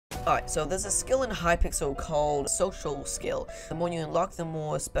Alright, so there's a skill in Hypixel called social skill. The more you unlock, the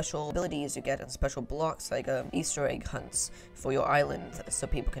more special abilities you get and special blocks like Easter egg hunts for your island, so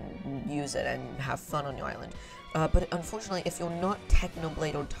people can use it and have fun on your island. But unfortunately, if you're not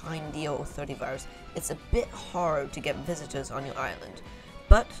Technoblade or Time Dio or 30 Virus, it's a bit hard to get visitors on your island.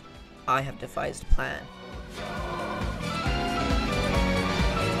 But I have devised a plan.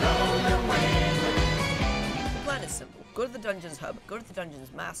 The plan is simple. Go to the Dungeons Hub, go to the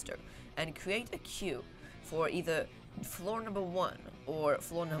Dungeons Master, and create a queue for either floor number 1 or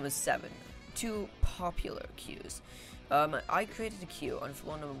floor number 7. Two popular queues. I created a queue on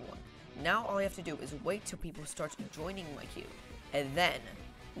floor number 1. Now all I have to do is wait till people start joining my queue, and then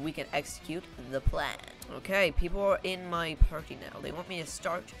we can execute the plan. Okay, people are in my party now. They want me to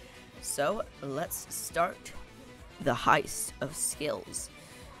start, so let's start the heist of skills.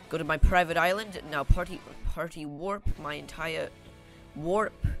 Go to my private island, now party warp my entire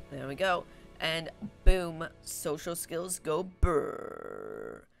warp, there we go, and boom, social skills go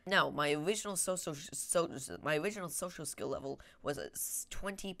brrrr. Now, my original social skill level was at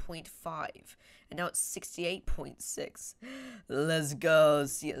 20.5, and now it's 68.6. Let's go,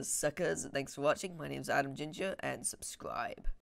 see you suckers. Thanks for watching. My name's Adam Ginger, and subscribe.